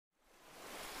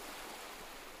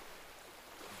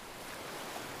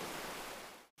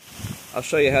I'll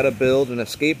show you how to build an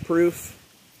escape-proof,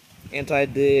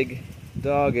 anti-dig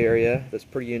dog area that's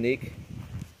pretty unique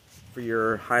for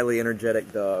your highly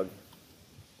energetic dog.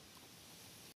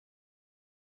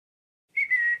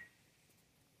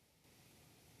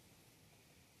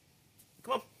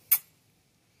 Come on.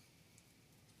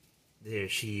 There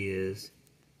she is.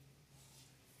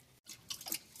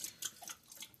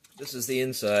 This is the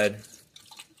inside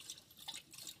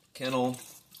kennel,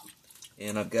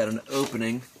 and I've got an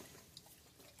opening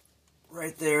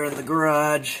right there in the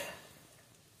garage.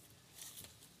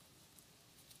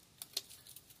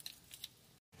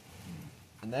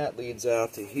 And that leads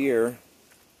out to here,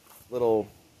 little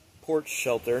porch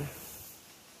shelter,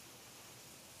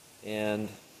 and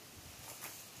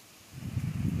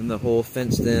then the whole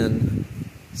fenced-in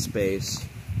space.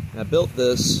 And I built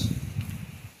this,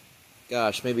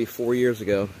 gosh, maybe 4 years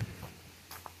ago,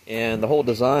 and the whole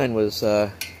design was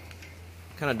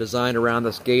kind of designed around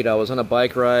this gate. I was on a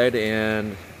bike ride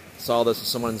and saw this in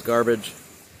someone's garbage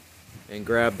and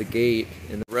grabbed the gate,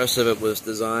 and the rest of it was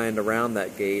designed around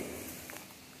that gate.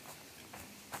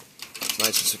 It's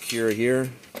nice and secure here.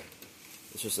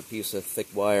 It's just a piece of thick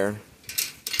wire.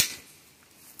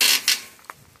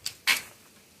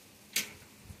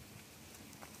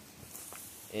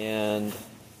 And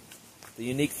the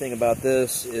unique thing about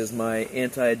this is my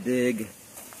anti-dig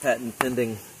patent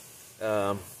pending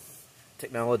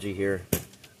technology here.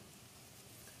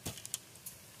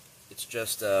 It's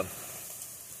just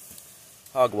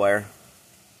hog wire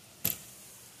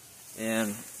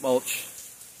and mulch.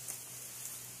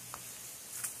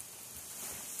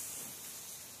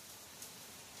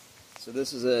 So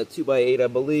this is a 2x8, I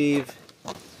believe.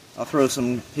 I'll throw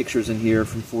some pictures in here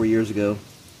from 4 years ago.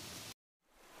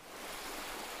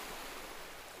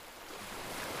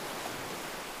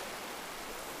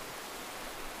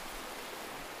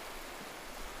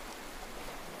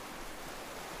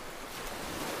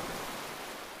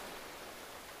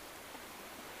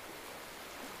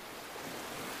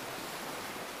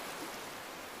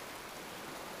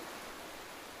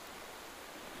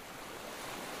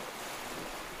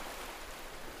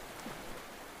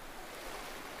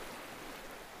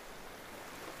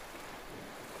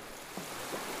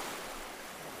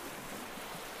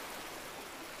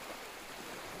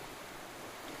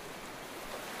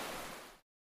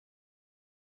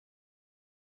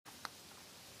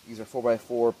 These are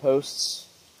 4x4 posts.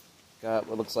 Got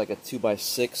what looks like a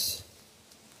 2x6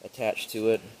 attached to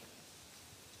it.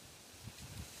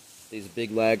 These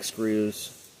big lag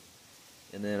screws.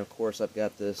 And then of course I've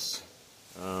got this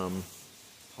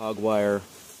hog wire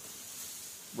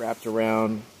wrapped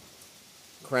around,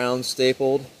 crown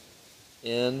stapled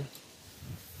in.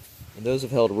 And those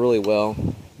have held really well.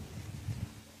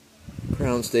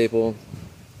 Crown staple.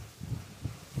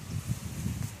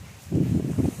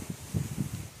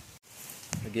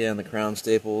 Again, the crown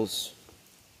staples.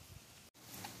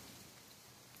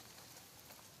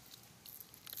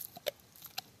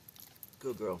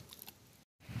 Good girl.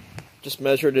 Just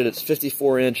measured it, it's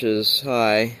 54 inches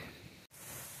high.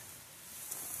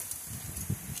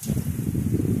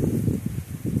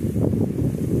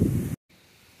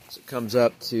 So it comes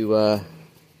up to, I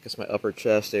guess, my upper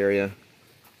chest area.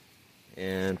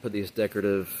 And put these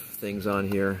decorative things on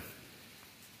here.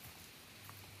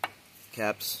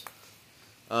 Caps.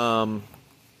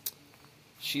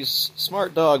 She's a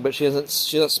smart dog, but she's not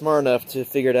smart enough to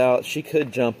figure it out. She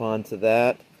could jump onto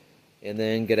that and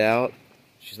then get out.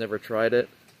 She's never tried it.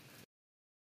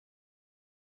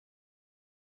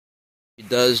 She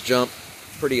does jump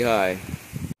pretty high.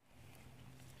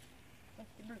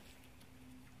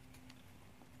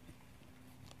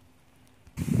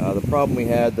 The problem we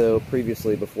had, though,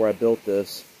 previously before I built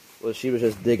this was she was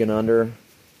just digging under.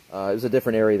 It was a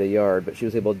different area of the yard, but she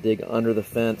was able to dig under the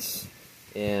fence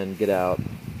and get out,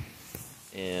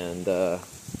 and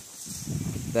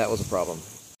that was a problem.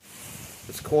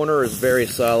 This corner is very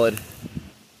solid.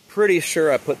 Pretty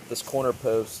sure I put this corner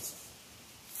post,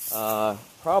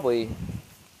 probably,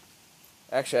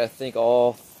 actually I think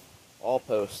all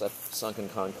posts I've sunk in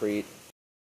concrete.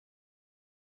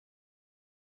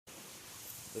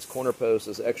 This corner post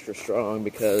is extra strong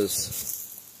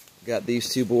because I've got these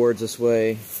two boards this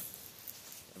way.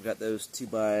 I've got those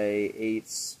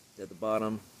 2x8s at the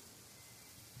bottom.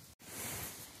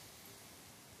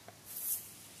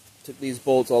 Took these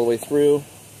bolts all the way through.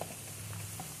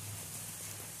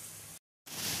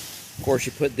 Of course,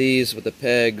 you put these with the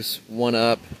pegs, one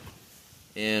up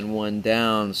and one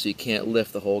down, so you can't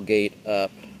lift the whole gate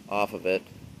up off of it.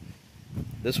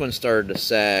 This one started to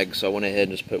sag, so I went ahead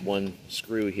and just put one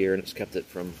screw here, and it's kept it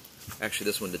from, actually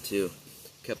this one did too,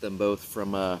 kept them both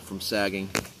from sagging.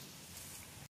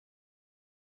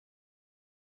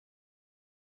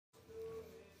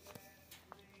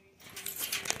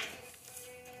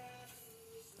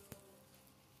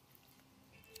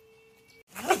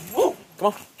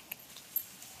 Come on.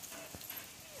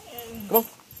 Come on.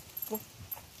 Come on.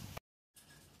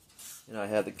 And I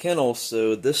have the kennel,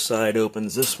 so this side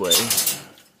opens this way.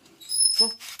 Come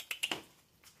on.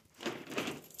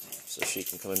 So she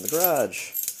can come in the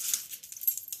garage.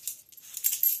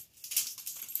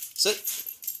 Sit.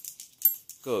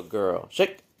 Good girl.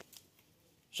 Shake.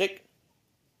 Shake.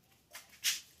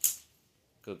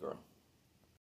 Good girl.